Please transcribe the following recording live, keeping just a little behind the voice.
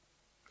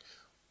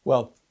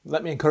Well,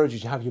 let me encourage you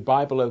to have your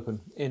Bible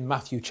open in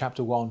Matthew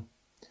chapter 1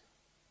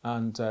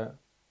 and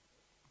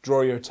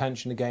draw your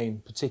attention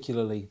again,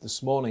 particularly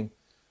this morning,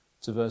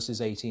 to verses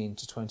 18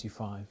 to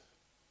 25.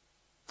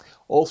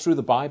 All through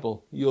the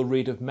Bible, you'll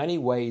read of many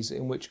ways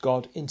in which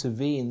God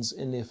intervenes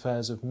in the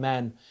affairs of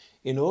men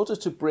in order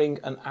to bring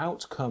an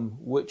outcome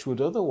which would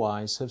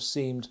otherwise have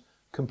seemed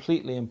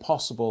completely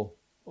impossible,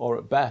 or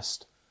at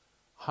best,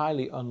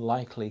 highly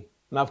unlikely.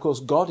 Now, of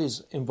course, God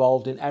is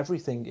involved in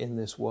everything in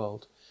this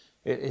world.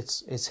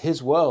 It's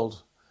his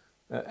world.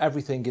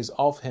 Everything is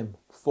of him,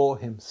 for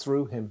him,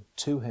 through him,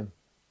 to him.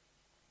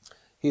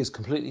 He is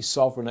completely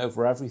sovereign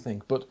over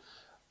everything. But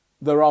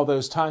there are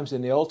those times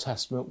in the Old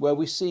Testament where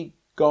we see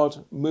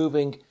God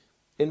moving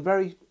in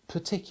very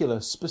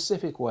particular,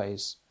 specific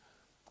ways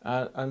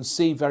and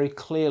see very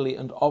clearly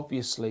and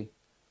obviously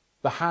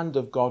the hand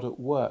of God at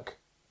work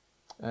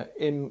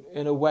in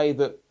a way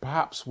that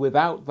perhaps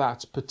without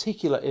that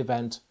particular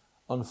event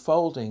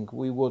unfolding,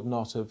 we would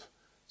not have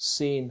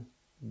seen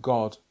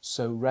God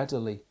so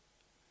readily.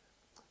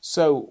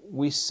 So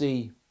we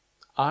see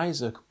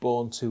Isaac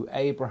born to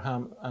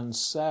Abraham and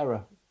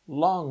Sarah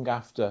long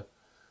after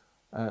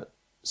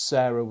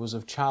Sarah was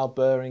of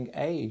childbearing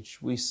age.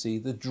 We see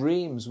the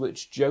dreams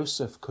which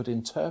Joseph could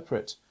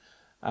interpret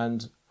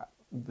and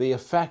the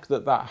effect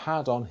that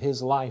had on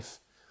his life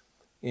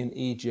in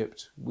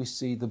Egypt. We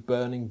see the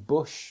burning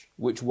bush,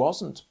 which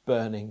wasn't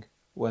burning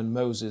when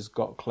Moses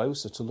got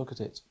closer to look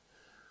at it.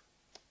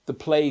 The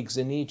plagues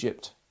in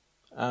Egypt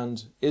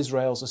and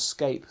Israel's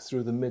escape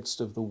through the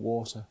midst of the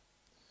water.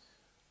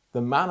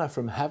 The manna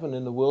from heaven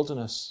in the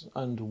wilderness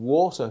and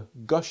water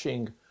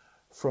gushing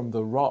from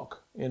the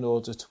rock in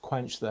order to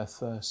quench their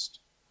thirst.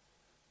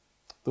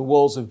 The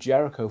walls of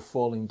Jericho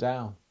falling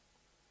down.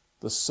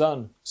 The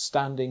sun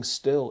standing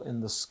still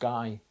in the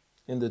sky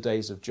in the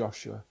days of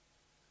Joshua.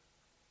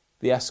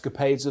 The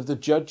escapades of the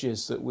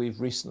judges that we've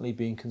recently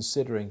been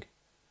considering.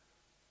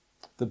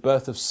 The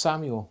birth of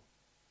Samuel.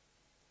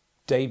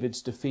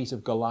 David's defeat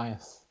of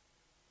Goliath.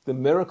 The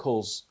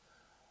miracles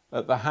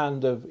at the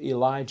hand of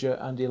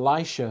Elijah and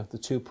Elisha, the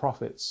two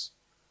prophets.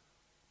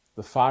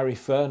 The fiery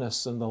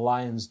furnace and the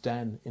lion's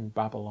den in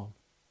Babylon.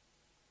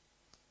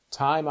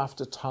 Time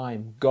after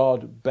time,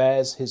 God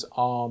bears his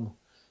arm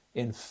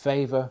in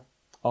favour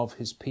of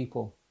his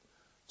people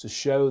to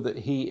show that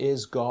he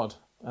is God,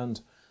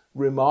 and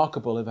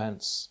remarkable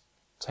events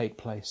take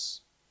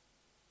place.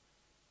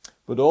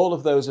 But all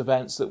of those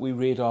events that we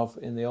read of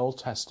in the Old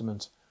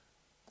Testament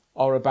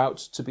are about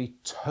to be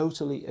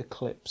totally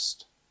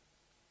eclipsed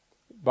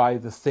by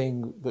the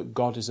thing that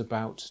God is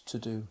about to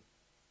do.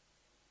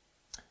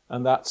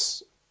 And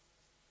that's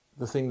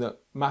the thing that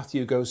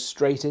Matthew goes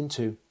straight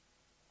into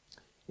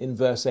in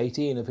verse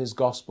 18 of his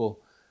Gospel,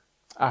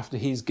 after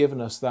he's given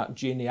us that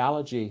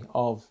genealogy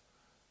of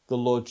the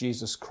Lord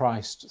Jesus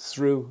Christ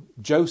through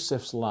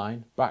Joseph's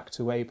line back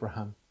to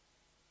Abraham.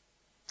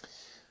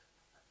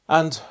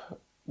 And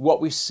what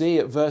we see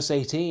at verse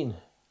 18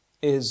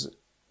 is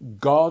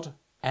God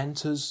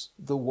enters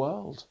the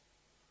world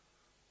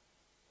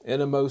in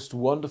a most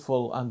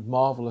wonderful and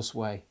marvellous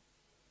way.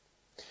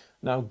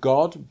 Now,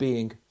 God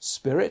being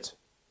spirit,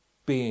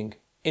 being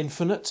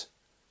infinite,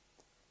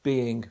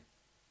 being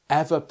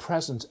ever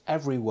present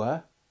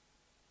everywhere,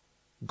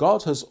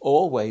 God has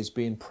always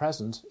been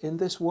present in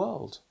this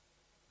world.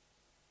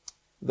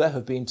 There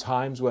have been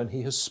times when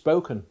he has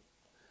spoken,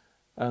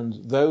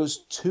 and those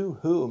to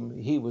whom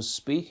he was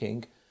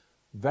speaking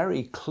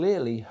very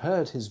clearly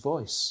heard his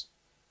voice.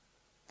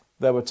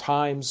 There were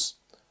times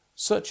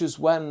such as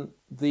when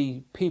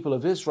the people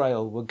of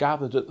Israel were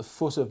gathered at the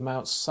foot of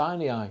Mount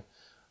Sinai,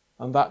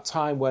 and that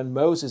time when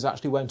Moses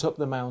actually went up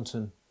the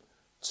mountain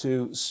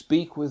to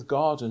speak with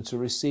God and to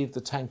receive the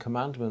Ten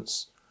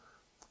Commandments.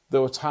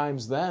 There were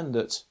times then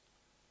that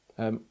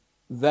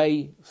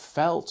they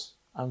felt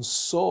and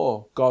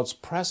saw God's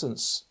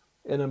presence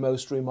in a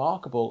most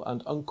remarkable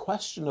and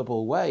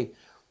unquestionable way.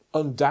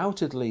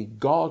 Undoubtedly,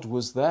 God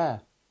was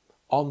there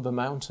on the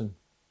mountain.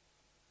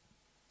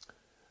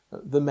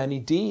 The many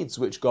deeds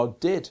which God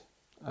did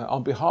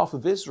on behalf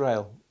of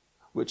Israel,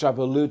 which I've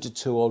alluded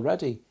to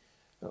already,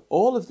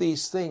 all of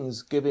these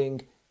things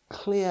giving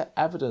clear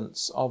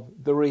evidence of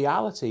the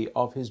reality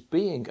of his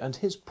being and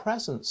his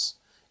presence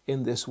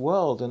in this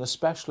world, and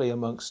especially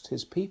amongst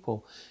his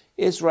people.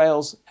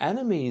 Israel's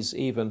enemies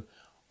even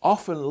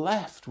often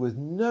left with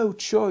no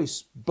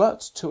choice but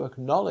to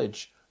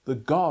acknowledge the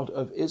God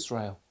of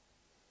Israel.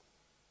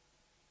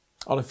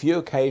 On a few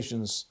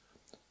occasions,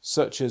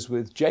 such as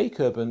with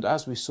Jacob, and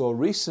as we saw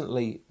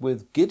recently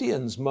with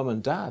Gideon's mum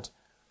and dad,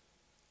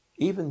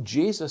 even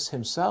Jesus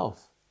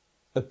himself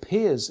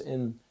appears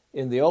in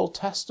the Old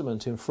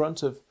Testament in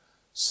front of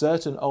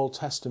certain Old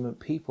Testament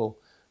people,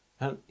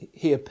 and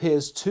he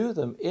appears to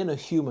them in a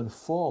human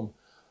form,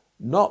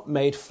 not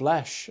made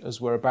flesh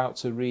as we're about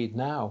to read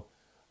now,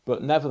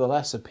 but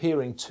nevertheless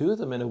appearing to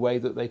them in a way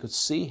that they could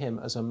see him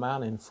as a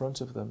man in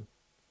front of them.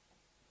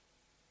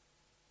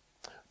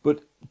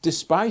 But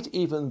despite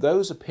even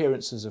those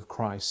appearances of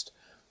Christ,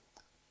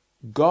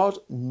 God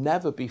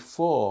never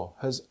before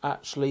has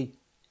actually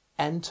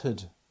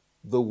entered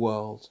the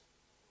world,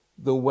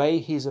 the way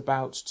he's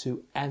about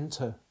to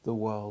enter the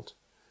world.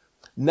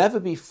 Never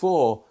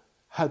before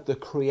had the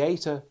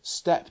Creator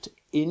stepped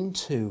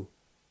into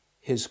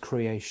his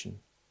creation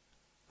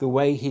the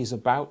way he's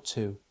about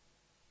to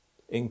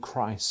in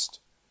Christ.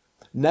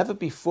 Never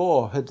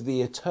before had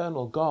the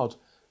eternal God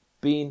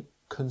been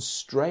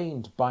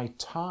constrained by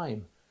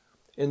time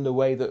in the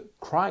way that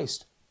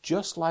Christ,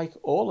 just like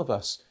all of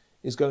us,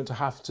 is going to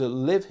have to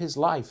live his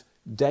life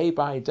day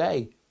by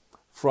day,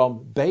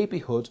 from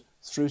babyhood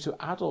through to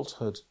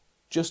adulthood,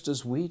 just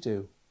as we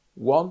do.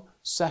 1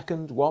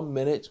 second, 1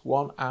 minute,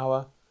 1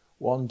 hour,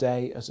 1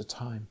 day at a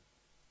time.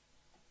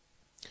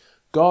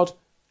 God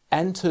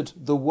entered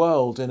the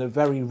world in a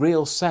very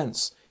real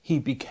sense. He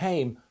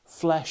became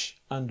flesh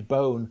and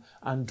bone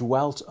and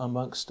dwelt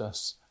amongst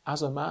us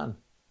as a man.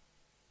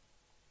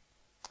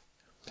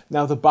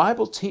 Now, the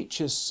Bible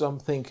teaches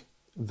something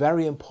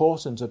very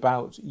important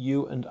about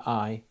you and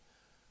I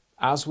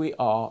as we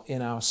are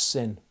in our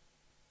sin.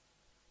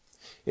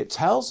 It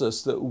tells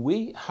us that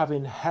we have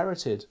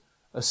inherited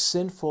a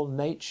sinful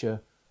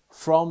nature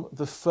from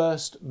the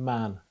first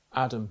man,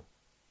 Adam.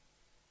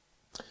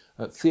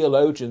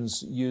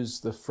 Theologians use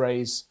the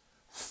phrase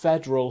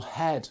federal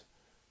head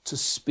to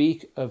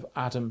speak of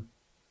Adam,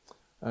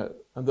 and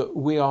that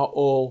we are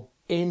all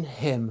in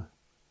him.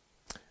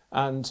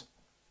 And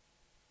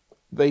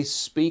they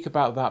speak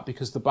about that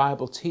because the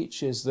Bible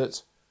teaches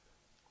that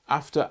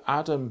after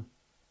Adam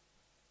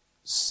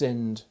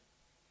sinned,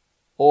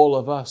 all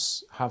of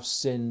us have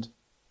sinned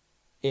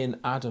in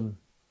Adam.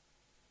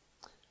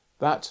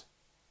 That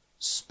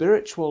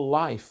spiritual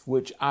life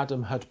which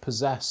Adam had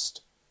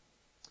possessed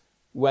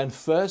when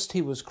first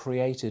he was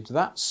created,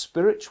 that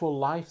spiritual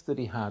life that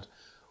he had,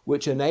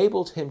 which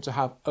enabled him to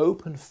have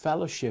open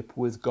fellowship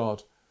with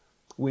God.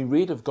 We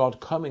read of God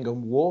coming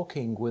and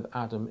walking with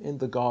Adam in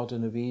the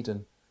Garden of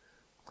Eden.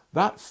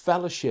 That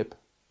fellowship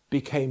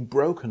became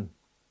broken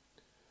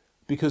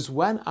because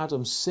when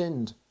Adam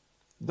sinned,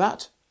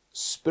 that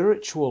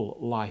spiritual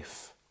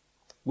life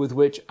with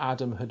which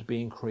Adam had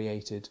been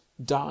created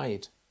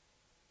died.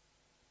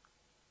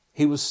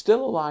 He was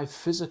still alive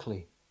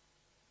physically,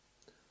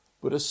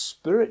 but a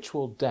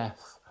spiritual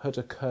death had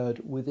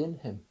occurred within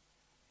him.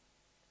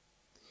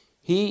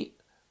 He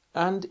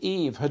and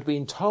Eve had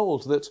been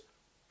told that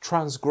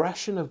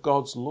transgression of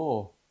God's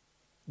law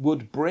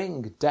would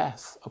bring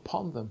death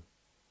upon them.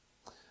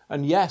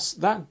 And yes,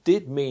 that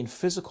did mean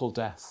physical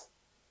death,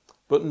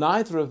 but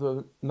neither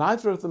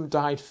of them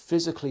died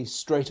physically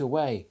straight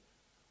away.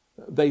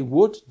 They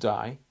would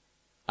die,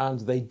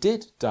 and they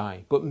did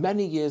die, but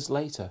many years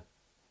later.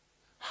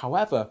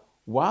 However,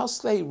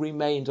 whilst they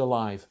remained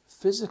alive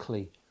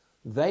physically,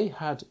 they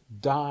had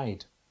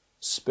died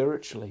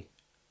spiritually.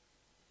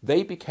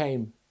 They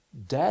became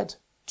dead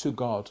to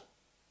God,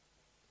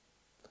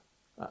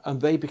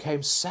 and they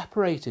became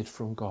separated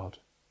from God.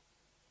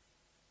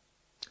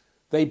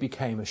 They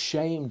became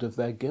ashamed of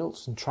their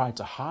guilt and tried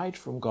to hide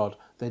from God.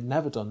 They'd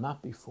never done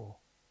that before.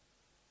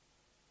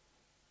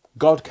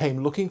 God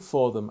came looking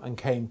for them and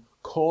came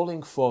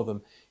calling for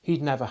them.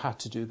 He'd never had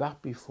to do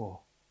that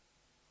before.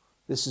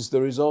 This is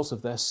the result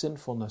of their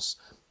sinfulness.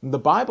 And the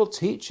Bible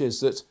teaches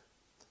that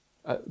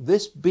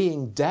this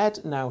being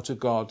dead now to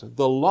God,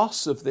 the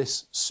loss of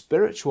this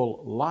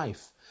spiritual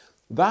life,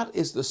 that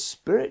is the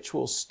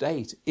spiritual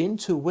state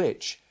into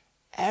which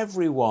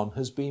everyone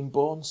has been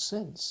born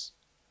since.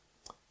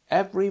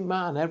 Every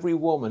man, every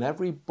woman,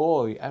 every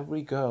boy,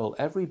 every girl,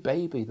 every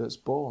baby that's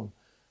born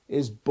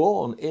is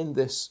born in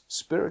this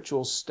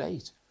spiritual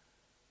state,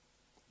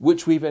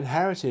 which we've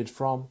inherited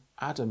from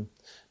Adam.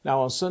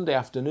 Now, on Sunday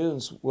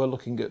afternoons, we're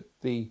looking at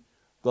the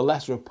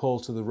letter of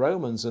Paul to the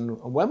Romans,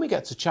 and when we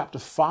get to chapter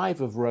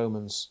 5 of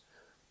Romans,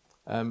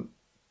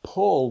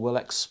 Paul will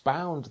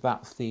expound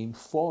that theme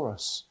for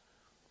us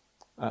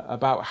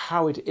about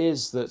how it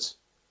is that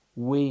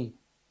we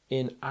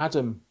in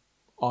Adam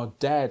are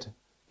dead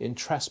in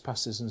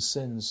trespasses and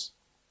sins.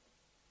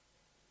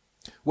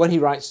 When he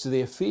writes to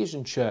the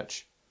Ephesian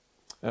church,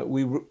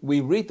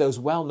 we read those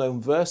well-known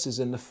verses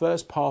in the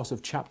first part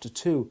of chapter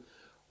 2,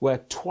 where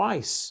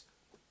twice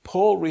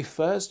Paul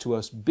refers to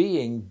us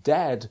being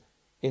dead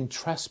in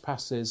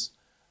trespasses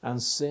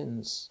and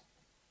sins.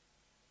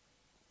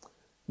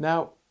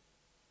 Now,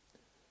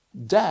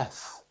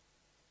 death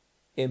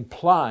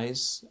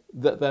implies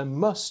that there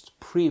must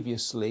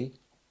previously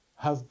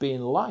have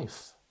been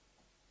life.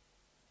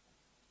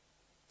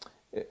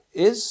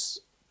 Is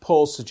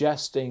Paul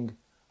suggesting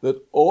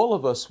that all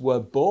of us were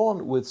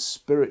born with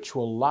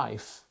spiritual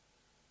life,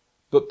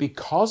 but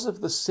because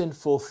of the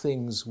sinful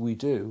things we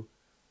do,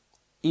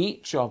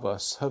 each of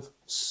us have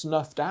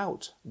snuffed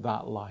out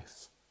that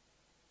life?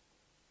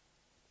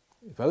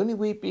 If only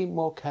we'd been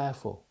more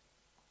careful,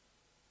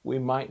 we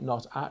might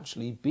not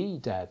actually be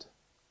dead.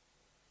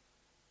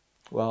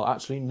 Well,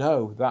 actually,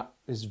 no, that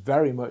is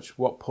very much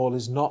what Paul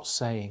is not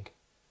saying.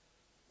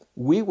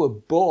 We were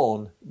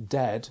born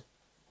dead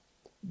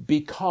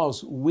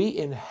because we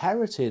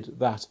inherited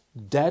that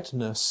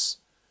deadness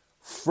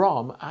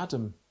from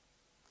Adam.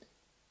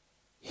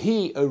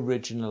 He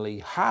originally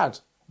had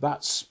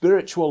that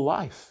spiritual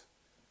life.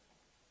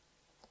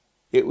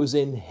 It was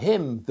in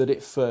him that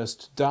it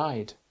first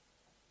died.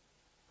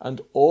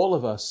 And all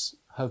of us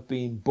have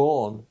been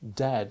born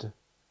dead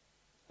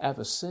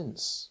ever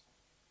since.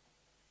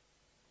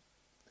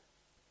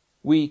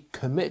 We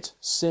commit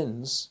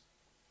sins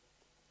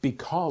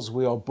because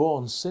we are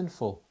born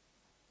sinful.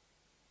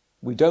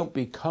 We don't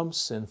become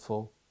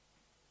sinful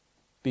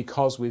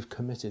because we've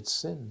committed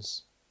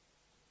sins.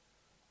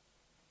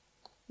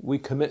 We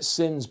commit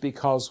sins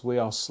because we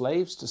are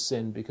slaves to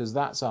sin, because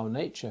that's our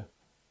nature,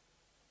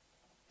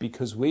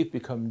 because we've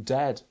become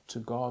dead to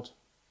God.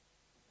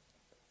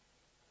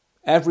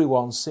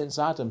 Everyone since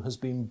Adam has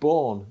been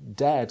born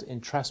dead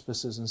in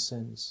trespasses and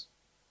sins,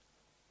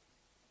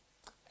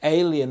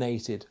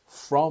 alienated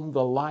from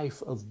the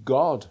life of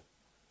God,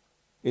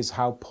 is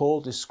how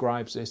Paul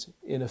describes it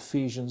in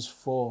Ephesians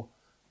 4,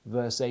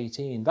 verse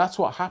 18. That's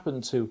what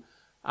happened to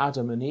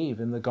Adam and Eve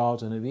in the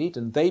Garden of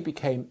Eden. They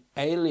became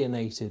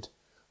alienated.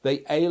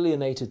 They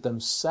alienated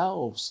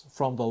themselves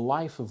from the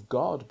life of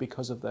God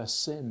because of their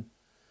sin.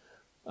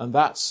 And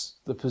that's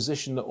the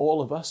position that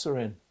all of us are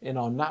in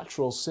our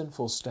natural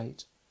sinful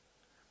state.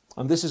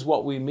 And this is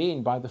what we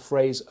mean by the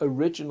phrase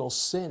original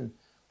sin,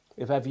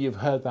 if ever you've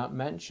heard that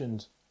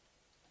mentioned.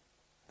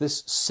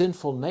 This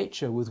sinful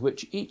nature with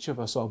which each of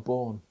us are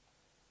born.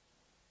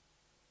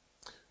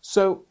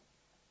 So,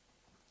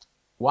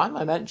 why am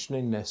I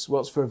mentioning this?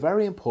 Well, it's for a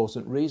very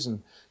important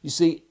reason. You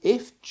see,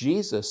 if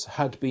Jesus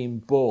had been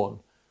born,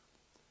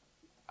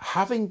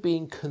 having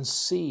been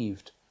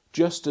conceived,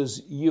 just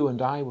as you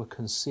and I were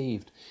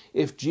conceived,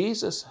 if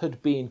Jesus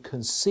had been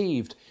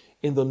conceived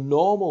in the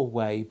normal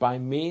way by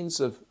means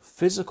of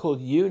physical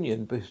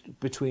union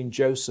between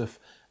Joseph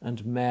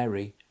and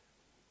Mary,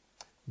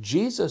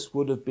 Jesus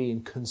would have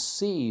been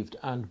conceived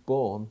and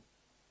born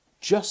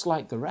just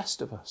like the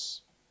rest of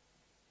us.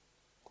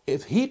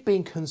 If he'd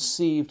been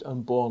conceived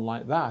and born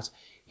like that,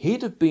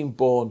 he'd have been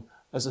born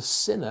as a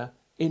sinner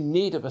in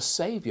need of a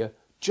saviour,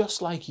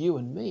 just like you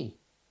and me.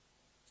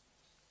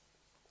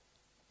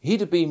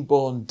 He'd have been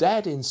born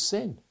dead in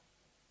sin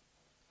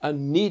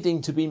and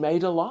needing to be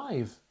made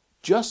alive,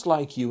 just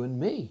like you and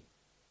me.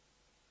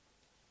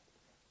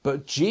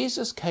 But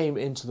Jesus came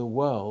into the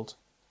world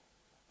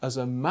as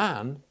a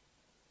man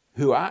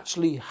who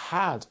actually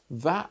had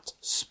that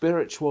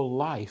spiritual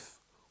life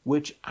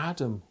which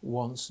Adam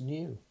once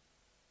knew.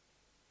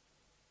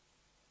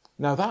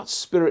 Now, that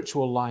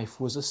spiritual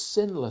life was a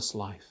sinless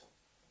life,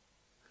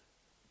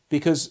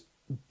 because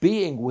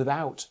being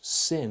without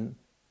sin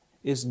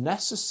is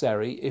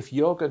necessary if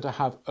you're going to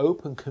have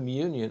open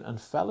communion and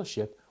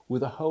fellowship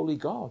with a holy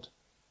God.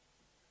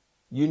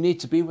 You need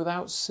to be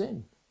without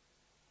sin.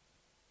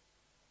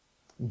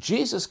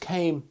 Jesus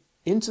came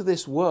into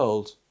this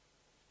world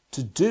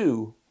to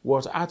do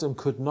what Adam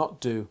could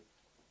not do,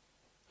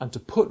 and to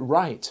put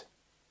right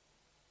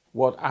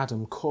what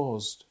Adam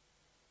caused.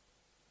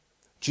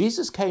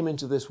 Jesus came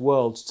into this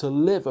world to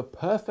live a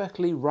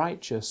perfectly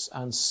righteous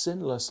and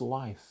sinless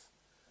life,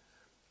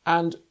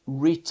 and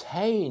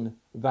retain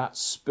that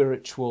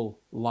spiritual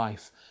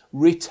life,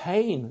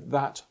 retain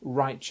that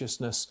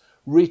righteousness,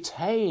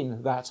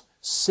 retain that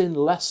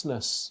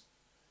sinlessness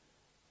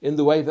in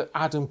the way that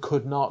Adam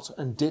could not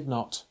and did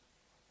not.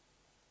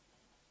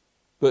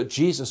 But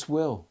Jesus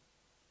will.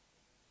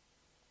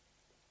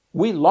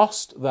 We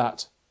lost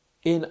that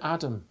in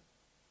Adam,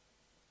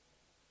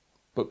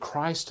 but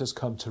Christ has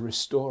come to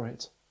restore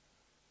it.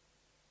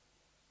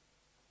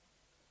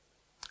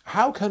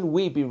 How can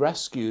we be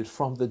rescued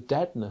from the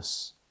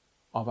deadness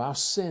of our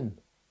sin?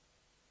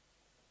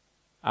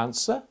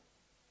 Answer: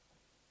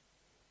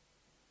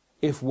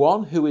 if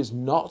one who is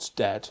not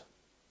dead,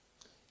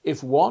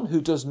 if one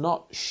who does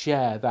not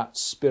share that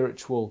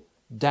spiritual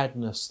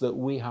deadness that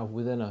we have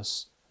within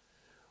us,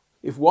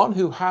 if one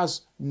who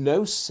has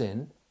no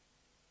sin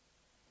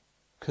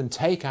can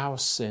take our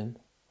sin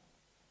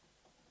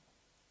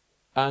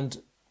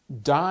and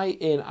die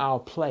in our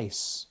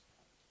place,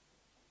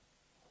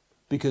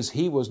 because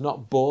he was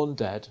not born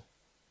dead,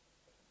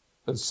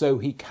 and so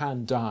he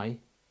can die.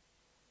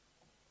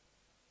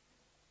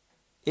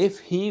 If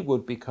he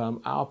would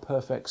become our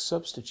perfect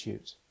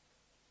substitute,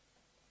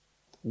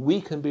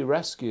 we can be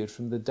rescued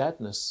from the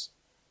deadness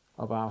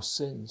of our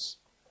sins.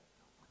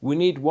 We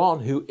need one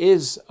who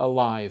is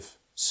alive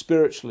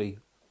spiritually,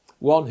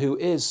 one who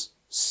is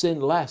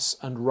sinless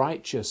and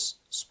righteous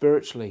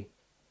spiritually,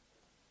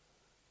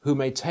 who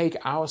may take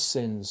our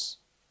sins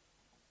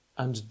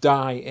and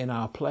die in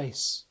our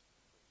place.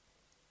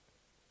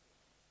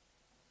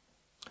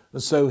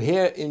 And so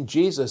here in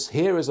Jesus,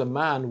 here is a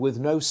man with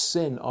no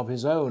sin of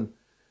his own,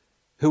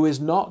 who is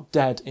not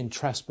dead in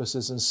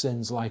trespasses and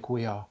sins like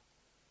we are.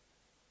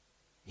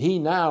 He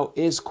now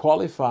is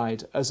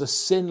qualified as a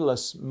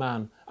sinless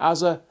man,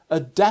 as a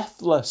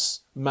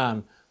deathless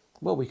man.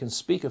 Well, we can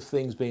speak of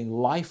things being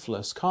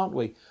lifeless, can't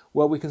we?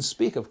 Well, we can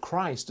speak of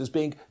Christ as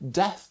being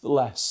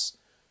deathless,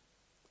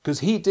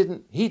 because he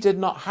did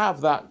not have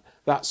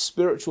that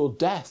spiritual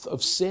death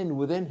of sin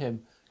within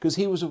him, because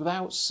he was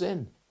without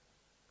sin.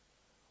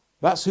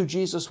 That's who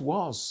Jesus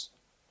was.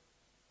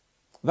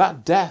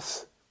 That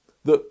death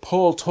that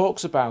Paul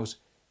talks about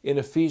in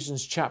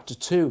Ephesians chapter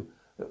 2,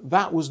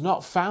 that was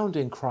not found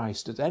in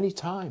Christ at any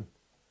time.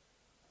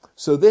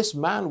 So this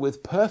man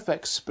with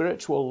perfect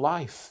spiritual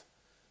life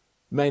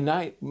may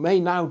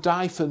now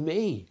die for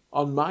me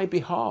on my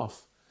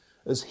behalf,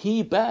 as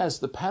he bears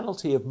the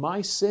penalty of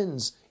my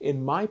sins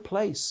in my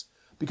place,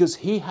 because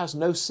he has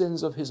no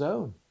sins of his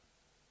own.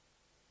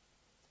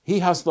 He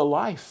has the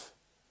life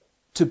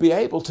to be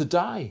able to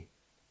die.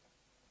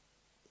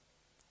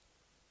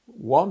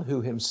 One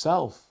who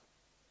himself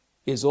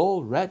is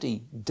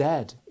already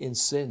dead in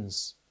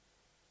sins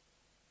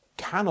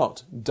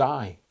cannot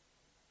die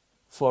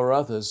for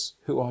others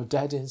who are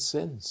dead in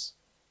sins.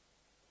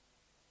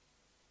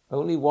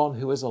 Only one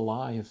who is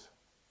alive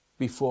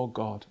before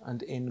God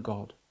and in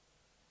God,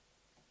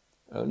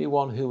 only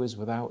one who is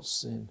without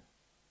sin,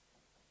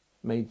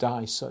 may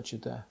die such a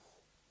death.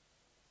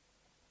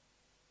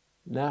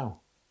 Now,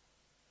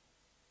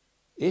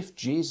 if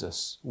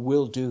Jesus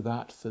will do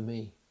that for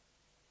me,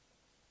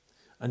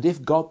 and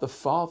if God the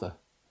Father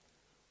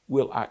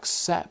will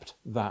accept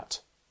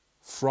that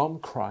from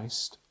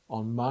Christ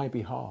on my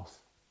behalf,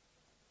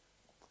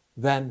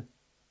 then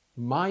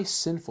my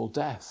sinful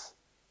death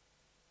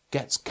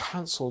gets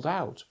cancelled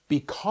out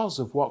because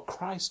of what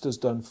Christ has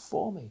done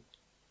for me.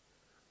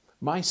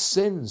 My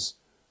sins,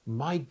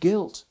 my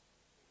guilt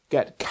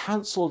get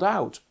cancelled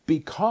out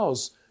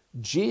because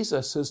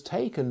Jesus has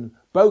taken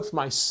both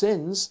my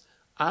sins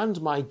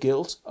and my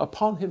guilt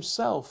upon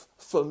himself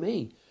for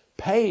me,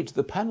 paid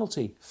the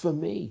penalty for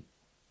me.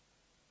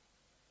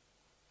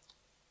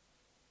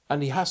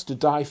 And he has to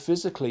die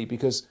physically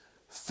because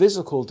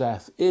physical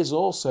death is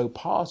also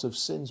part of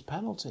sin's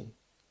penalty.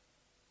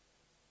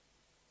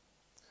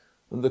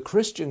 And the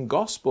Christian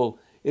gospel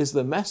is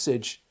the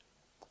message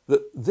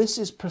that this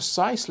is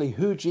precisely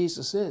who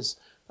Jesus is,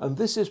 and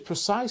this is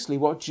precisely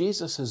what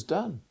Jesus has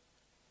done.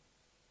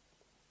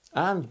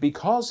 And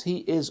because he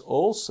is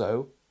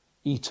also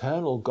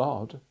eternal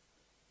God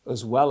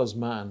as well as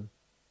man,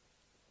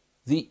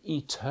 the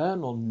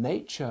eternal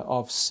nature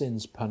of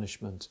sin's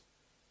punishment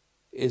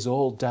is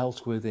all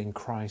dealt with in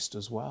Christ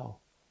as well.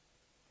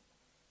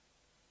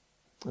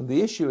 And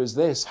the issue is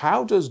this: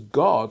 how does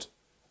God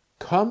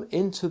come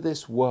into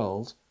this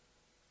world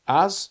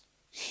as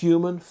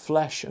human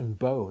flesh and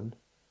bone,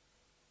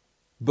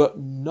 but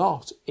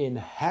not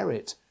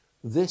inherit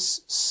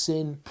this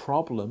sin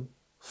problem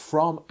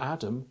from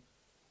Adam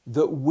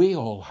that we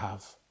all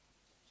have?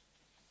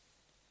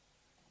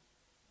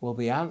 Well,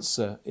 the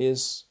answer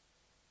is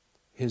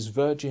his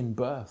virgin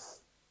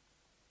birth.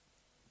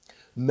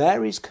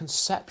 Mary's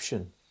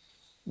conception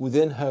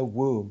within her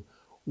womb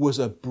was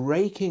a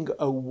breaking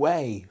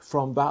away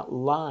from that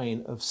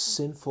line of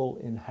sinful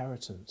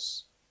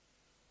inheritance.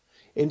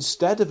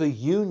 Instead of a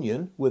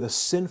union with a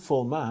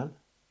sinful man,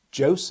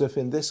 Joseph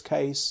in this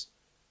case,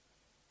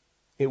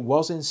 it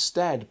was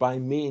instead by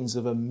means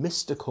of a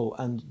mystical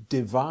and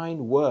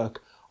divine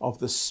work of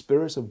the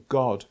Spirit of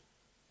God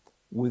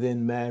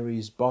within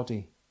Mary's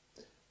body.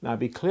 Now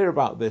be clear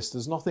about this,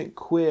 there's nothing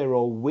queer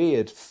or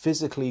weird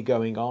physically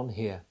going on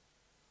here.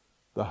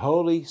 The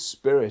Holy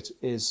Spirit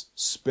is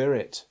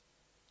Spirit,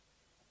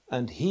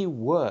 and he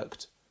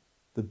worked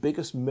the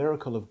biggest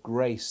miracle of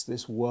grace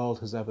this world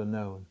has ever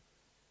known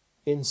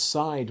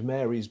inside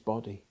Mary's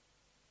body,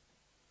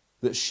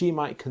 that she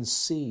might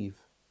conceive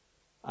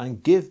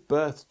and give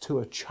birth to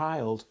a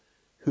child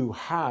who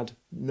had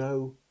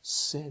no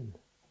sin,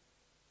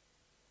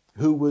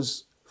 who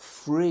was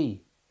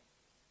free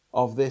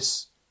of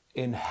this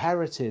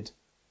inherited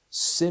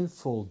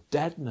sinful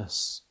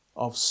deadness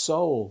of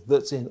soul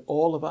that's in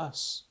all of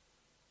us.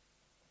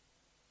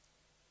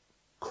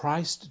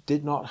 Christ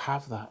did not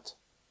have that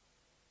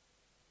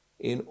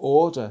in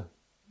order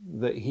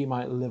that he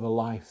might live a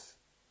life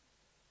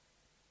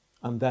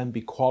and then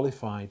be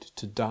qualified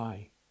to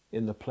die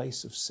in the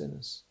place of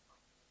sinners.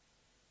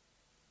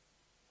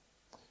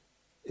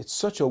 It's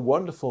such a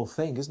wonderful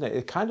thing, isn't it?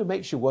 It kind of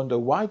makes you wonder,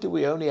 why do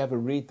we only ever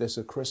read this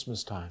at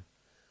Christmas time?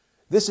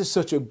 This is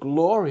such a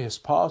glorious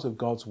part of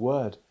God's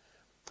Word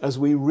as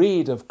we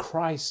read of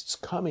Christ's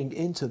coming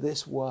into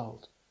this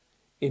world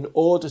in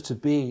order to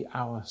be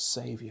our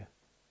Saviour.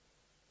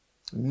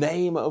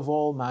 Name of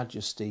all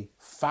majesty,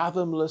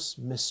 fathomless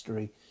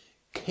mystery,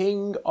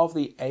 King of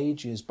the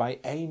ages, by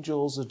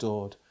angels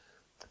adored,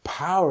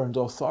 power and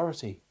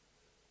authority,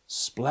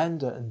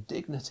 splendour and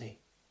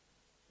dignity,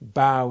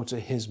 bow to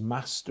his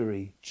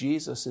mastery.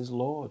 Jesus is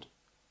Lord.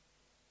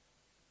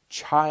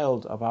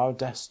 Child of our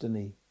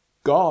destiny,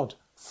 God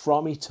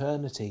from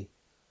eternity,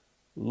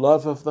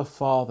 love of the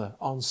Father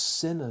on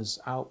sinners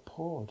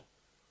outpoured.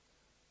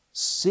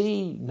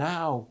 See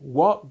now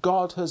what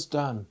God has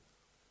done,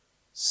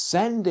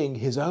 sending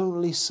his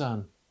only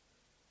Son,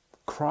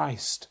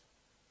 Christ,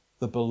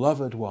 the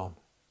beloved one.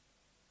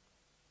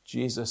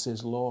 Jesus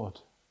is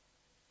Lord.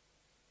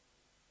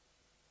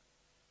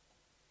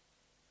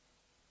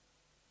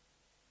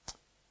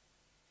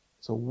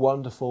 It's a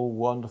wonderful,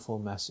 wonderful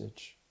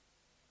message.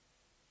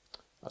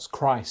 As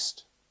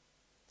Christ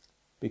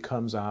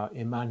becomes our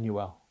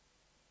Emmanuel.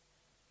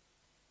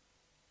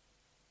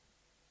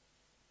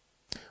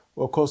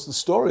 Well, of course, the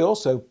story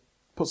also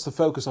puts the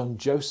focus on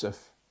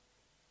Joseph.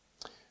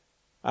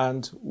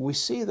 And we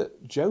see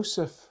that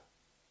Joseph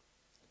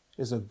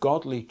is a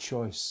godly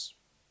choice.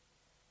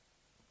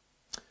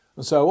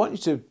 And so I want you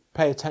to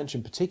pay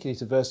attention particularly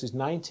to verses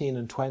 19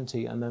 and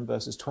 20 and then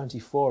verses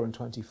 24 and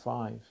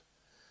 25.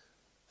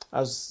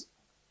 As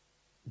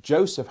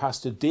Joseph has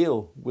to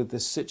deal with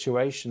this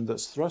situation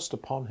that's thrust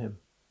upon him.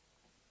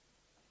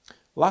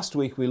 Last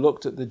week we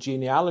looked at the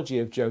genealogy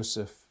of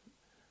Joseph.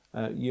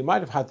 You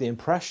might have had the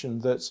impression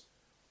that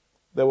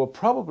there were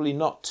probably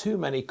not too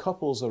many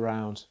couples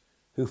around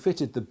who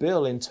fitted the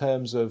bill in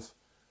terms of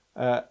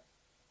a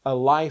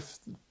life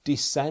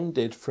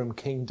descended from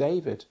King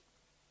David.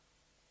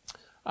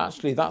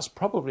 Actually, that's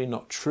probably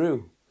not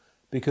true.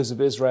 Because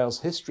of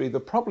Israel's history, there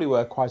probably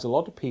were quite a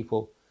lot of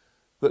people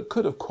that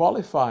could have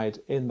qualified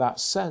in that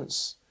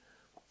sense.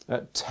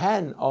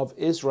 10 of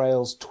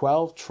Israel's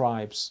 12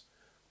 tribes,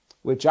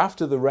 which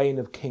after the reign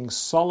of King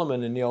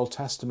Solomon in the Old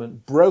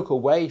Testament broke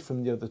away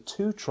from the other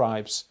 2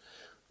 tribes,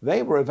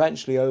 they were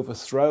eventually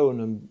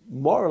overthrown and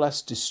more or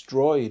less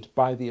destroyed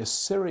by the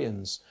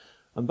Assyrians.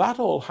 And that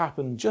all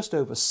happened just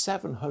over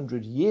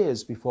 700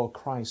 years before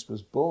Christ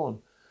was born,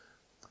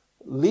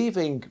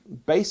 leaving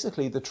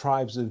basically the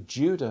tribes of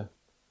Judah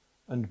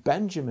and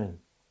Benjamin.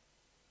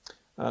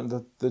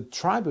 And the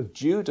tribe of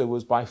Judah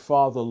was by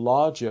far the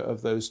larger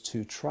of those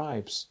 2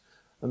 tribes.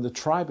 And the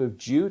tribe of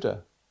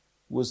Judah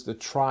was the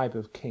tribe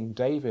of King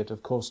David.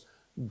 Of course,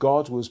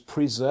 God was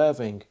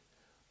preserving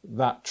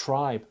that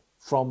tribe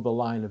from the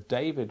line of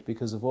David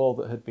because of all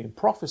that had been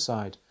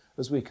prophesied,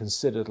 as we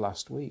considered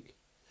last week.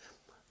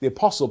 The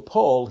Apostle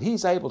Paul,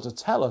 he's able to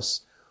tell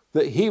us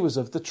that he was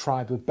of the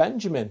tribe of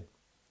Benjamin.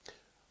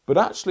 But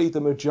actually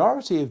the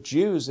majority of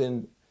Jews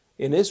in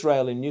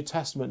Israel in New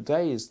Testament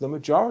days, the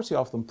majority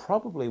of them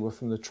probably were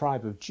from the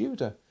tribe of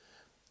Judah.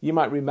 You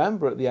might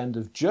remember at the end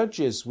of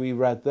Judges, we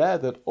read there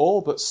that all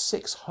but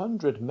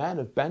 600 men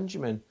of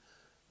Benjamin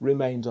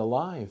remained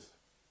alive.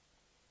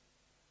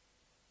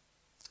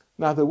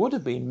 Now there would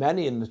have been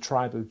many in the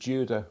tribe of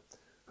Judah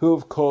who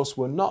of course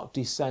were not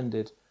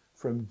descended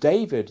from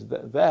David.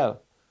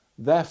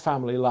 Their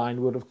family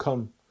line would have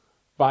come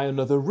by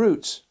another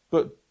route.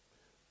 But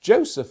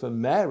Joseph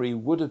and Mary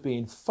would have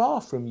been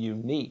far from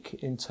unique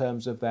in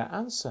terms of their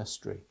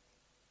ancestry.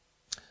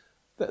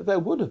 There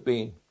would have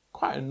been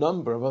quite a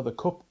number of other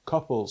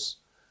couples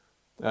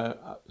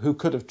who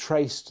could have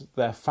traced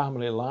their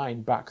family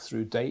line back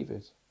through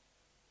David.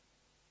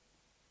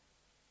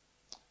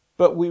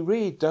 But we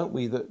read, don't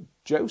we, that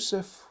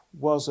Joseph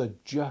was a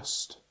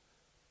just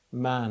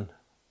man,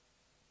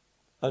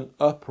 an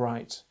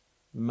upright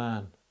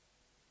man.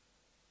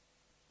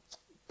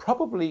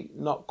 Probably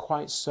not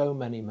quite so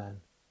many men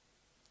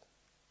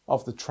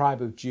of the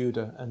tribe of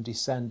Judah and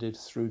descended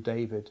through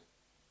David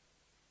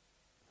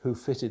who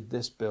fitted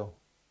this bill.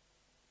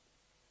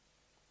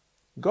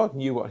 God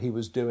knew what he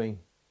was doing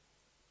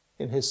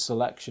in his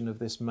selection of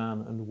this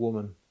man and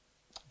woman,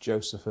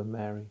 Joseph and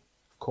Mary.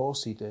 Of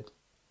course he did.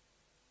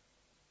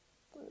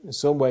 In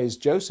some ways,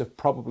 Joseph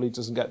probably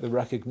doesn't get the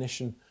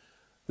recognition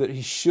that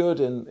he should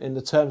in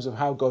the terms of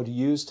how God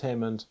used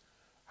him and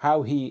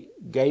how he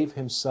gave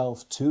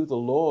himself to the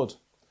Lord,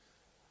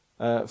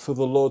 for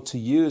the Lord to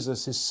use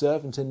as his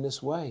servant in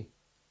this way.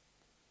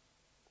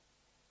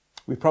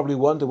 We probably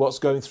wonder what's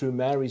going through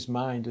Mary's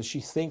mind as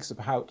she thinks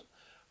about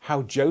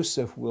how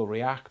Joseph will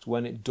react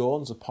when it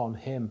dawns upon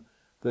him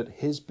that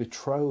his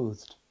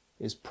betrothed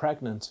is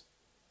pregnant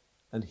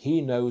and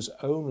he knows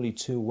only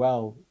too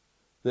well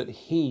that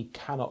he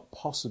cannot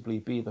possibly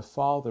be the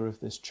father of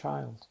this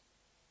child.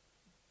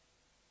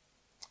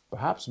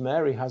 Perhaps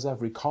Mary has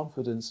every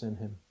confidence in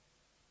him.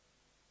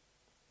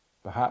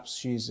 Perhaps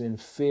she's in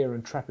fear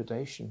and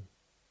trepidation.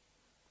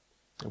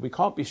 And we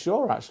can't be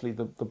sure, actually.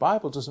 The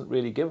Bible doesn't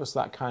really give us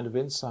that kind of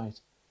insight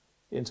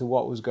into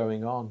what was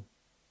going on.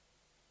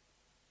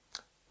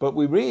 But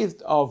we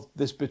read of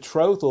this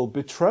betrothal.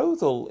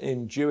 Betrothal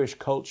in Jewish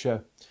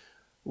culture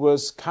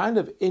was kind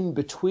of in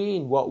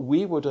between what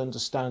we would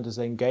understand as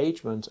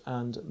engagement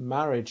and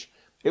marriage.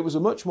 It was a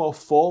much more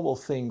formal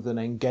thing than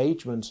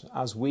engagement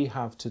as we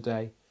have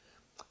today.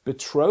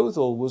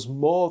 Betrothal was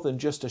more than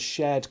just a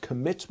shared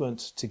commitment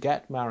to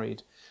get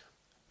married.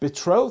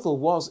 Betrothal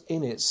was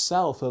in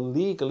itself a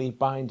legally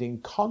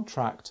binding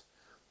contract,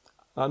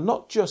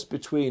 not just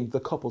between the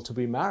couple to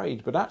be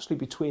married, but actually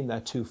between their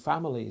 2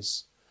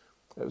 families.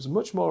 It was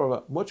much more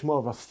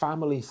of a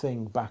family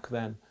thing back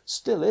then,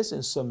 still is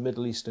in some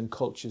Middle Eastern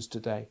cultures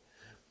today.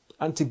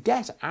 And to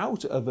get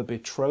out of a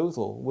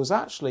betrothal was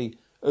actually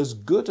as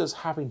good as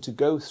having to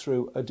go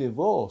through a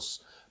divorce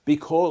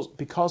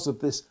because of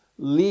this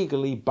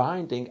legally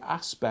binding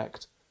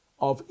aspect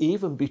of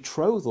even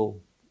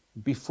betrothal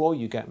before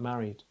you get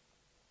married.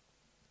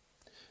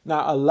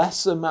 Now, a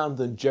lesser man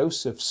than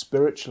Joseph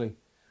spiritually,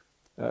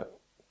 a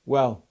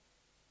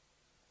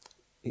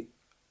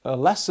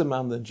lesser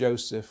man than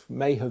Joseph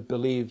may have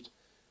believed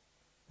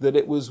that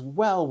it was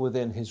well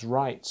within his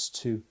rights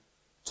to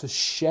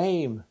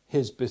shame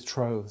his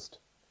betrothed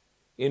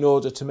in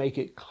order to make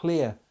it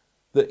clear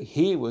that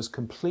he was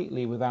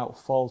completely without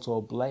fault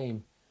or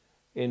blame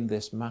in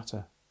this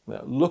matter.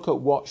 Look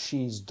at what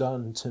she's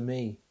done to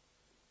me.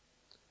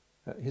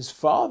 His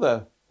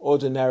father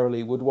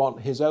ordinarily would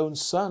want his own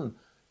son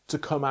to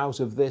come out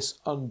of this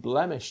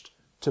unblemished,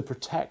 to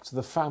protect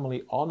the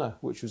family honour,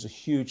 which was a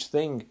huge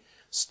thing,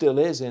 still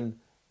is in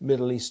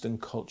Middle Eastern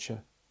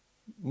culture,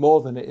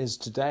 more than it is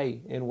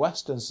today in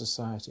Western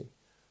society.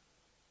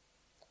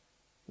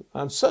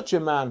 And such a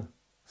man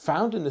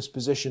found in this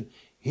position,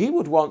 he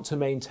would want to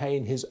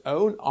maintain his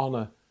own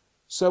honour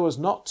so as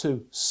not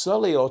to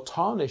sully or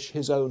tarnish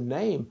his own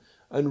name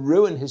and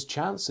ruin his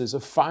chances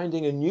of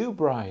finding a new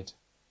bride.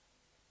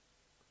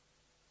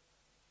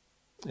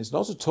 It's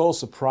not at all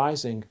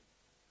surprising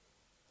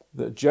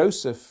that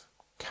Joseph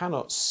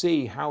cannot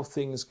see how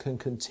things can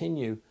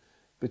continue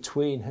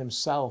between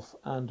himself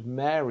and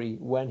Mary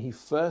when he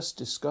first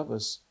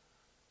discovers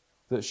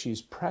that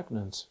she's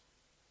pregnant.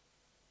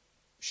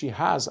 She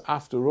has,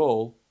 after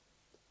all,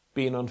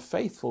 been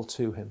unfaithful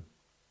to him,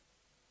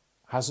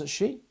 hasn't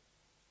she?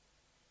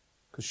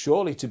 Because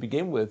surely to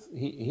begin with,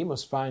 he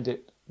must find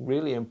it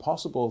really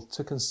impossible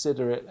to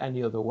consider it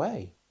any other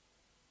way.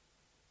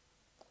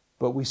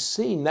 But we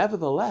see,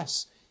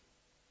 nevertheless,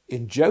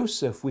 in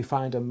Joseph, we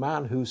find a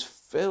man who's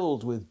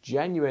filled with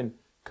genuine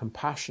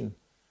compassion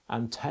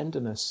and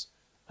tenderness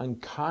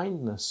and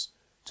kindness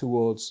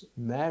towards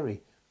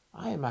Mary.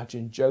 I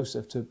imagine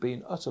Joseph to have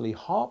been utterly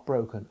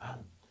heartbroken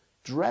and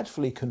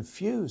dreadfully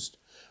confused,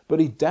 but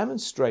he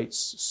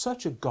demonstrates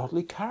such a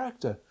godly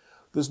character.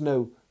 There's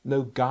no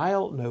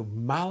guile, no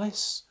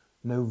malice,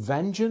 no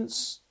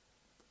vengeance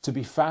to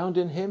be found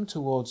in him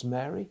towards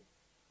Mary.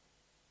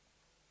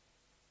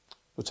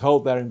 We're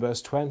told there in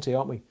verse 20,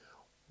 aren't we?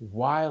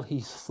 While he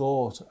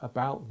thought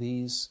about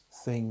these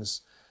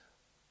things.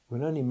 We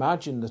can only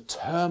imagine the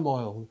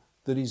turmoil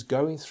that he's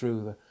going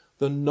through,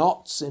 the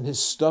knots in his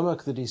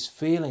stomach that he's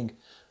feeling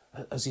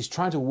as he's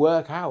trying to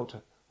work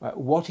out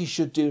what he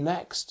should do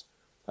next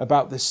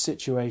about this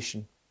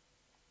situation.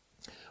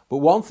 But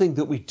one thing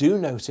that we do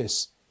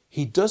notice,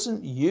 he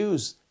doesn't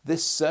use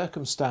this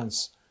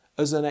circumstance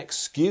as an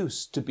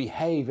excuse to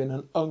behave in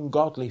an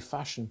ungodly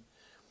fashion.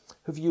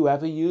 Have you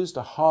ever used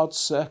a hard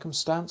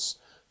circumstance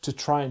to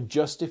try and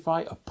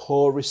justify a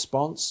poor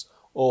response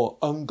or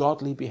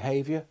ungodly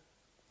behaviour?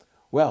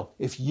 Well,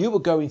 if you were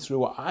going through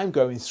what I'm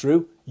going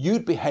through,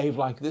 you'd behave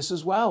like this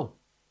as well.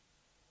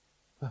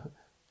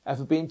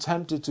 Ever been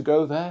tempted to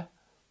go there?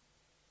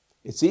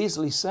 It's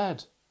easily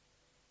said.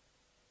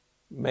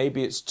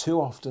 Maybe it's too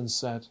often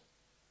said.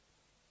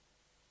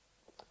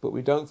 But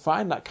we don't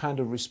find that kind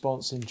of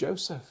response in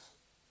Joseph.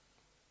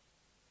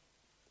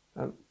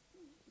 And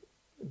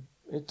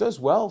it does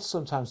well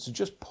sometimes to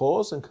just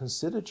pause and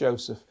consider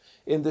Joseph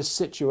in this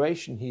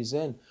situation he's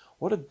in.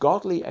 What a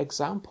godly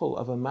example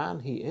of a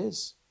man he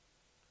is.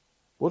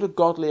 What a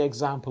godly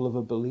example of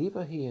a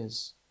believer he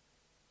is.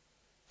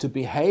 To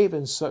behave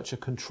in such a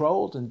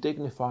controlled and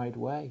dignified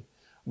way,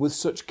 with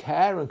such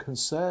care and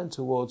concern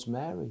towards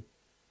Mary,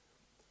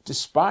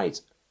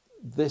 despite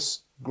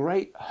this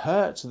great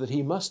hurt that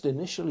he must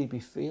initially be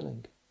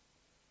feeling.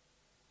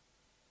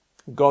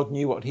 God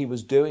knew what he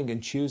was doing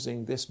in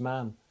choosing this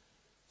man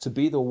to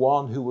be the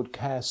one who would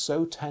care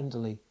so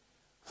tenderly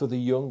for the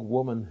young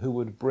woman who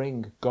would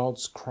bring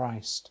God's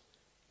Christ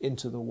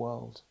into the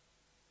world.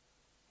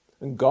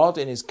 And God,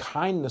 in his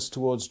kindness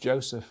towards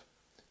Joseph,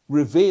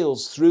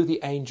 reveals through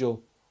the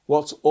angel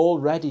what's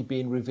already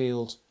been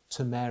revealed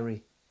to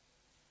Mary.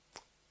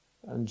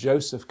 And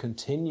Joseph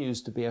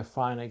continues to be a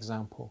fine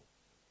example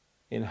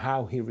in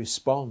how he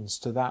responds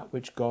to that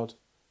which God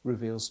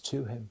reveals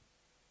to him.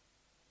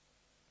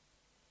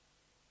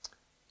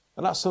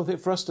 And that's something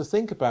for us to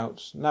think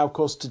about. Now, of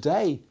course,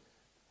 today,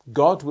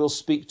 God will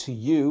speak to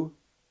you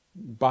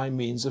by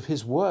means of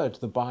his word,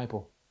 the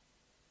Bible,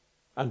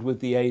 and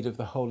with the aid of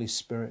the Holy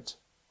Spirit.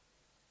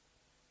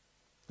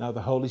 Now,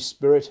 the Holy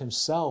Spirit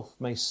himself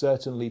may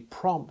certainly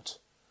prompt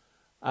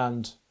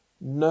and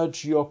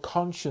nudge your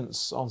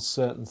conscience on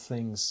certain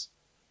things.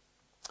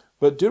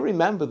 But do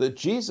remember that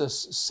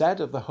Jesus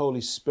said of the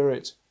Holy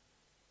Spirit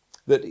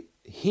that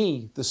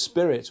he, the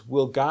Spirit,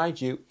 will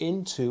guide you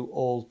into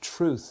all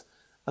truth.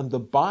 And the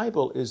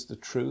Bible is the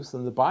truth,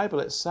 and the Bible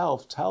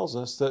itself tells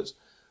us that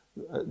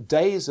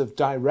days of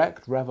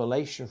direct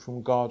revelation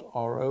from God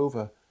are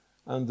over,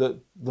 and that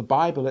the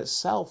Bible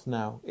itself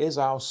now is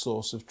our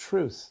source of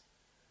truth.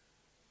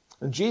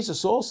 And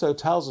Jesus also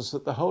tells us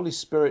that the Holy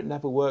Spirit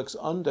never works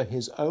under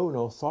his own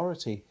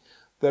authority.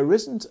 There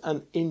isn't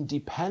an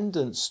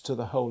independence to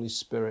the Holy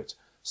Spirit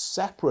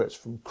separate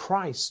from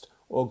Christ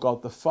or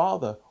God the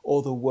Father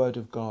or the Word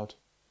of God.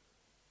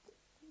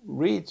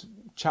 Read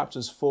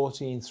chapters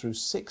 14 through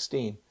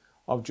 16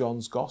 of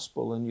John's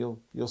Gospel and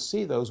you'll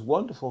see those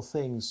wonderful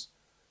things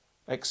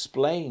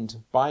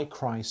explained by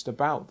Christ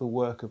about the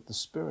work of the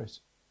Spirit.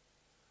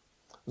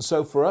 And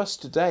so for us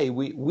today,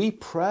 we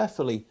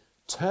prayerfully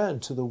turn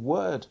to the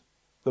Word,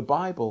 the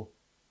Bible,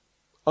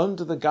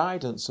 under the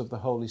guidance of the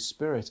Holy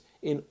Spirit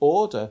in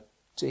order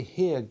to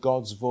hear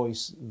God's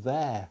voice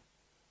there,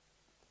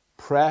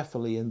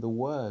 prayerfully in the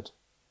Word.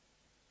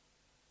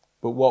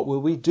 But what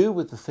will we do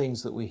with the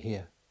things that we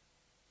hear?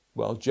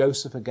 Well,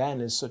 Joseph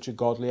again is such a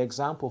godly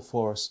example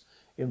for us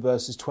in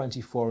verses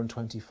 24 and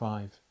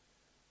 25.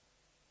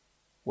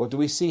 What do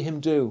we see him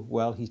do?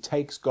 Well, he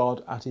takes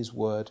God at his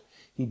word.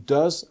 He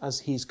does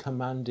as he's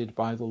commanded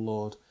by the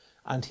Lord,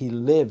 and he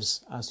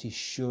lives as he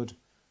should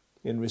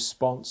in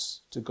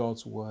response to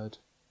God's word.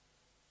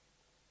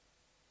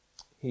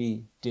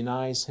 He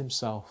denies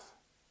himself.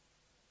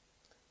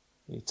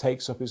 He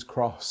takes up his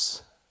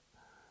cross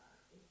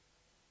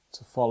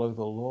to follow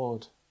the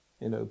Lord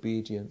in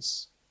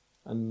obedience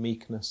and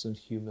meekness and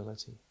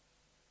humility.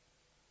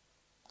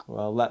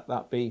 Well, let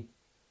that be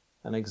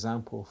an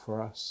example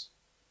for us.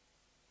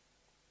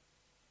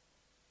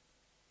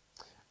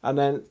 And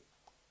then,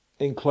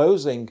 in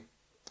closing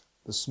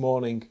this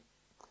morning,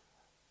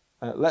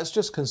 let's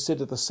just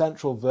consider the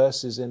central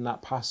verses in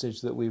that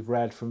passage that we've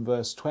read from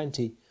verse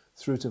 20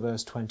 through to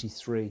verse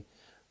 23,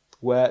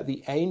 where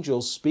the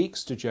angel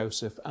speaks to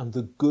Joseph and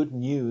the good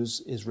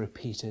news is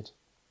repeated.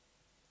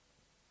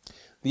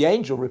 The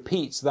angel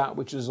repeats that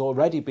which has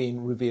already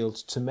been revealed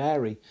to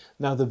Mary.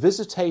 Now, the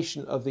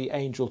visitation of the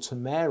angel to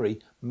Mary,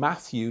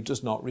 Matthew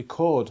does not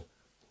record.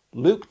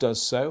 Luke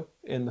does so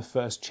in the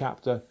first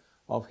chapter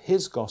of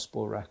his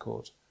gospel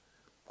record.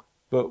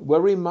 But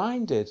we're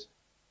reminded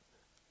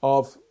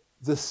of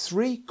the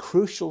three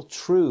crucial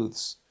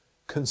truths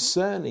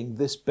concerning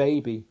this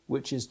baby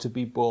which is to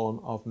be born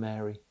of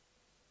Mary.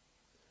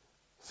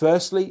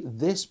 Firstly,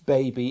 this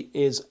baby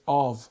is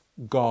of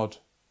God.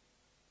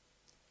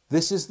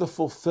 This is the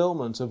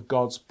fulfillment of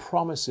God's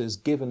promises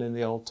given in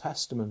the Old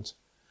Testament.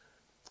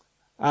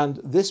 And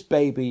this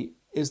baby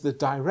is the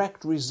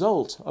direct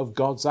result of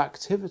God's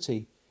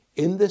activity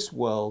in this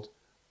world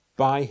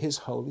by his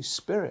Holy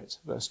Spirit.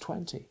 Verse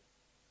 20.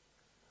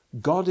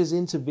 God is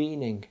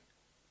intervening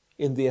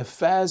in the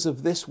affairs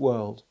of this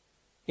world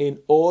in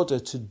order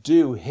to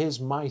do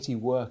his mighty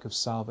work of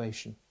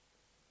salvation.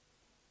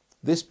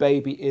 This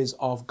baby is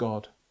of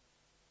God.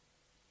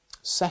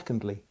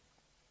 Secondly,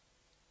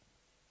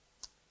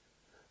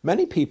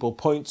 many people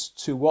point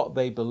to what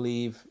they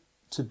believe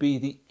to be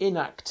the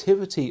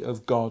inactivity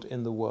of God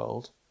in the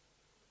world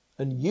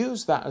and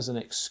use that as an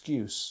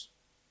excuse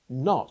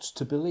not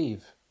to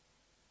believe.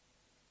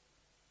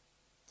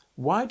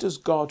 Why does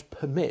God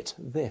permit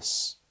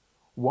this?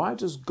 Why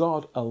does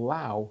God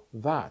allow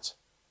that?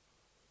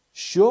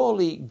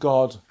 Surely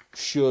God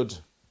should.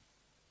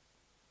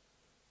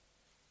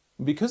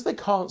 Because they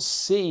can't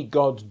see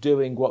God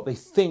doing what they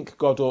think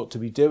God ought to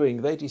be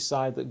doing, they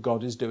decide that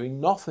God is doing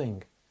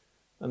nothing.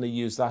 And they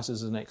use that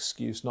as an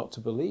excuse not to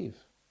believe.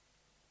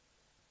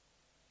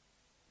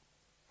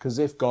 Because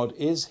if God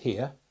is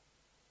here,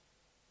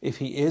 if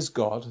he is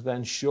God,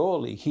 then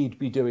surely he'd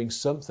be doing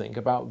something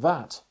about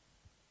that.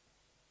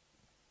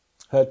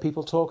 Heard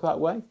people talk that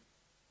way?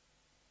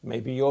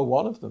 Maybe you're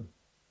one of them.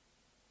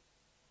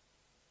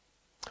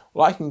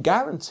 Well, I can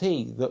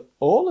guarantee that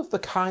all of the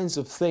kinds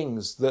of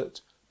things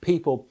that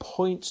people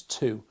point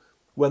to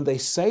when they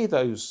say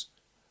those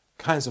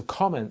kinds of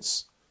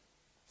comments,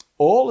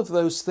 all of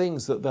those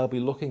things that they'll be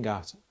looking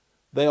at,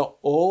 they are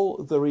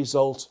all the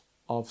result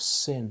of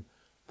sin.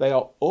 They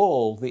are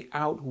all the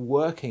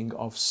outworking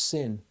of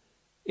sin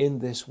in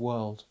this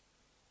world.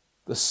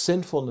 The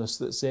sinfulness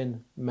that's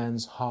in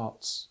men's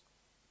hearts.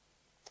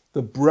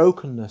 The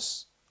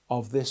brokenness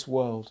of this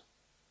world,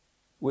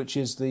 which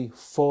is the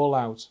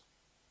fallout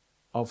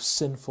of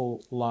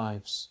sinful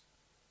lives.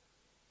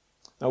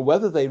 Now,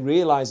 whether they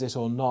realize it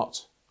or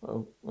not,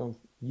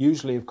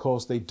 usually, of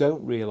course, they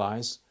don't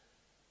realize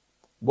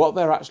what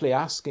they're actually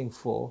asking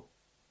for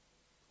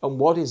and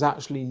what is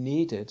actually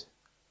needed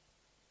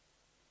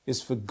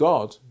is for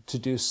God to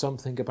do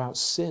something about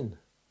sin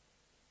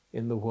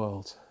in the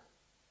world.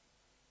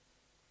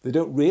 They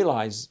don't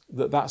realize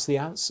that that's the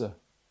answer.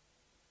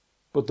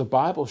 But the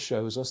Bible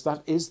shows us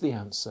that is the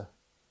answer.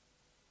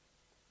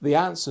 The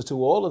answer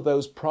to all of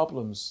those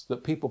problems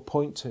that people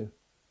point to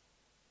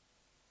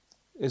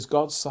is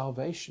God's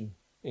salvation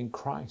in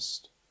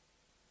Christ.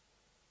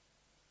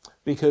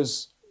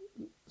 Because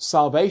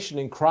salvation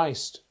in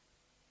Christ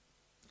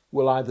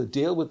will either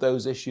deal with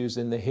those issues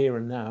in the here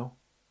and now,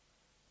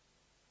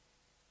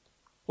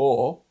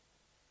 or,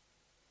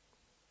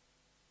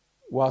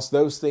 whilst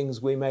those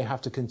things we may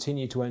have to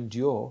continue to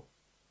endure,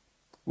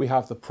 we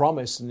have the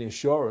promise and the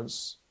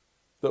assurance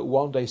that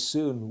one day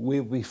soon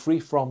we'll be free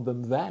from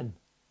them then,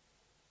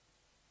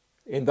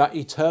 in that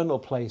eternal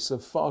place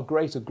of far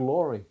greater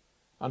glory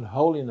and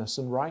holiness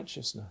and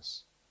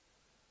righteousness.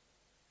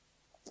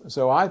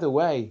 So either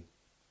way,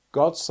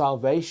 God's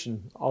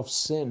salvation of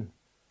sin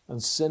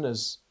and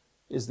sinners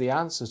is the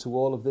answer to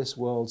all of this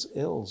world's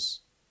ills.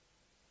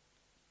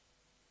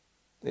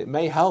 It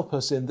may help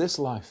us in this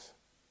life,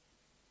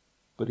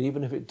 but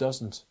even if it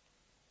doesn't,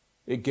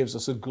 it gives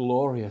us a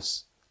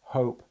glorious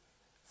hope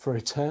for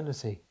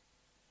eternity.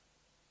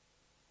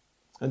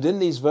 And in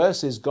these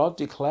verses, God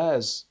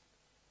declares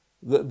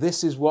that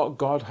this is what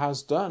God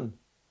has done.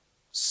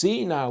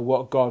 See now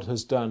what God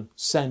has done,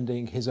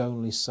 sending his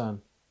only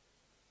Son.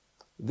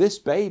 This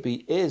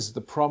baby is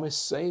the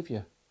promised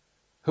Saviour.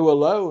 who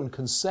alone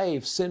can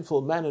save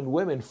sinful men and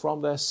women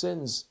from their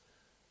sins.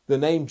 The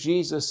name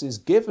Jesus is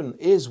given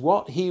is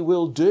what he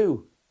will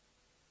do.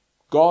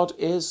 God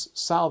is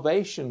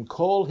salvation.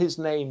 Call his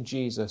name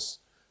Jesus,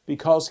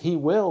 because he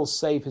will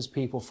save his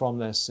people from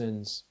their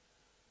sins.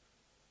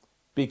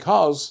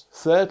 Because,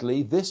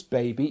 thirdly, this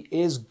baby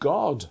is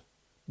God.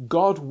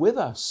 God with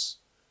us.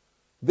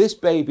 This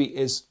baby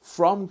is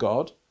from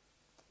God.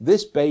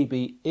 This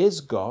baby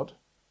is God.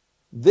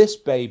 This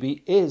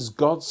baby is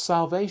God's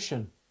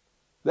salvation.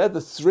 They're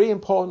the three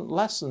important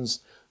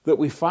lessons that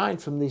we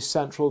find from these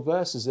central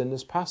verses in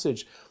this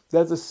passage.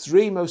 They're the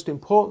three most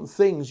important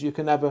things you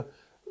can ever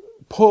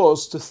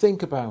pause to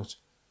think about.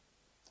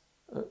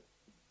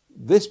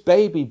 This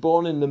baby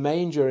born in the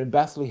manger in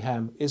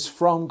Bethlehem is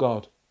from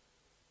God.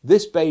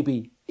 This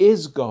baby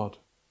is God.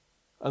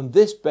 And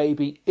this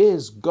baby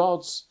is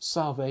God's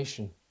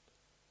salvation.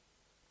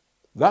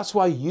 That's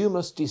why you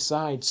must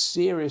decide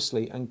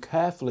seriously and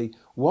carefully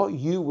what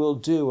you will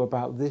do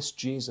about this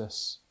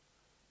Jesus,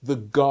 the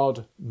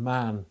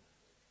God-man,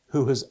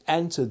 who has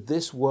entered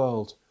this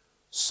world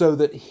so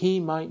that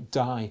he might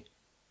die,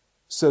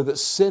 so that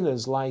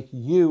sinners like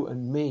you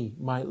and me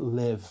might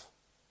live.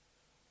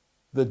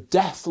 The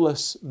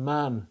deathless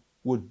man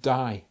would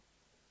die,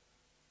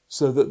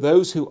 so that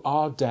those who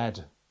are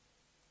dead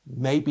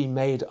may be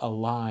made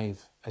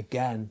alive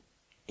again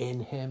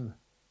in him.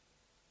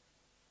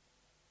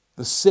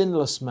 The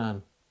sinless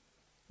man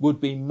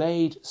would be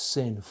made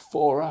sin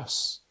for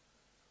us,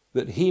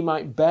 that he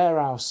might bear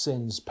our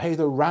sins, pay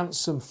the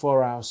ransom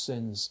for our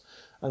sins,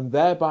 and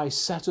thereby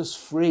set us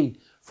free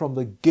from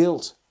the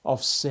guilt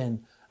of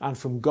sin and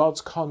from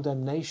God's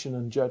condemnation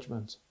and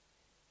judgment.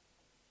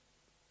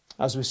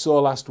 As we saw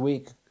last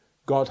week,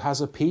 God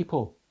has a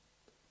people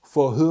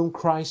for whom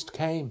Christ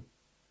came.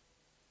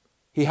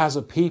 He has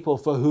a people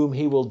for whom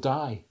he will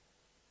die.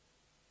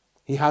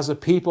 He has a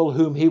people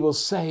whom he will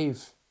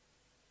save.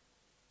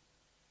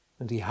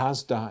 And he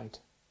has died,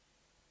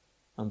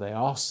 and they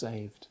are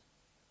saved.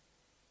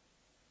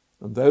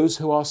 And those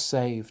who are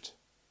saved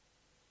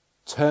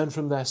turn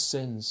from their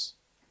sins,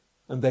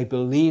 and they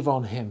believe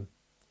on him,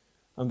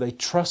 and they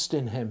trust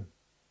in him,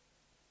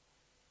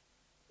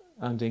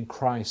 and in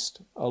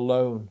Christ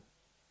alone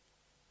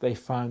they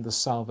find the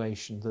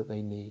salvation that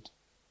they need.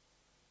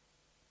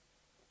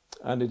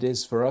 And it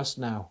is for us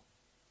now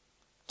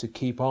to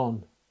keep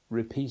on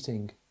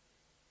repeating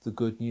the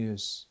good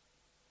news.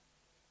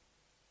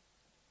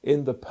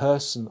 In the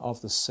person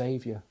of the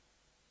Saviour,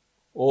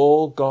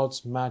 all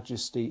God's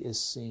majesty is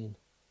seen.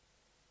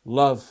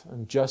 Love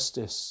and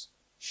justice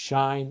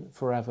shine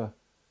forever,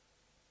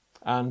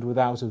 and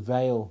without a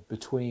veil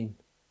between,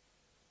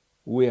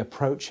 we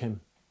approach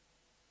him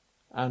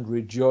and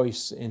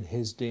rejoice in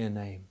his dear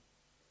name.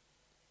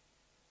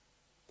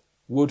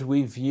 Would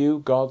we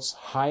view God's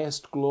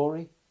highest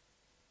glory?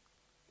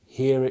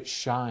 Here it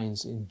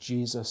shines in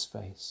Jesus'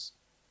 face.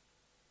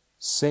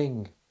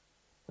 Sing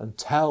and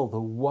tell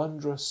the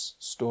wondrous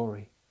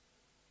story.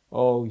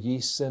 O ye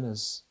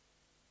sinners,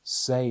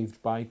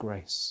 saved by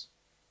grace.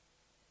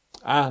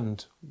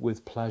 And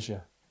with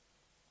pleasure,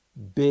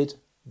 bid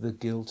the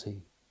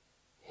guilty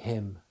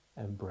him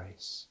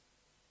embrace.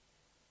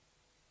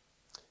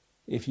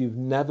 If you've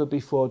never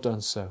before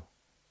done so,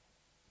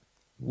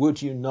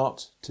 would you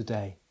not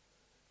today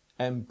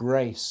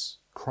embrace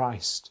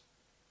Christ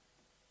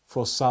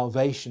for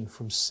salvation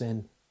from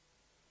sin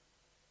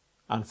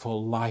and for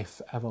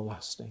life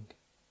everlasting?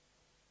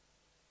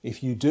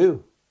 If you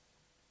do,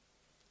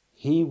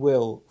 he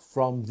will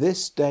from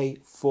this day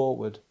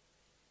forward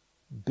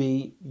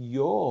be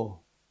your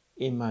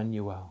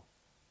Emmanuel,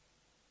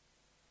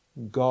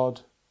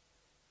 God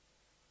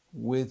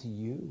with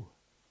you.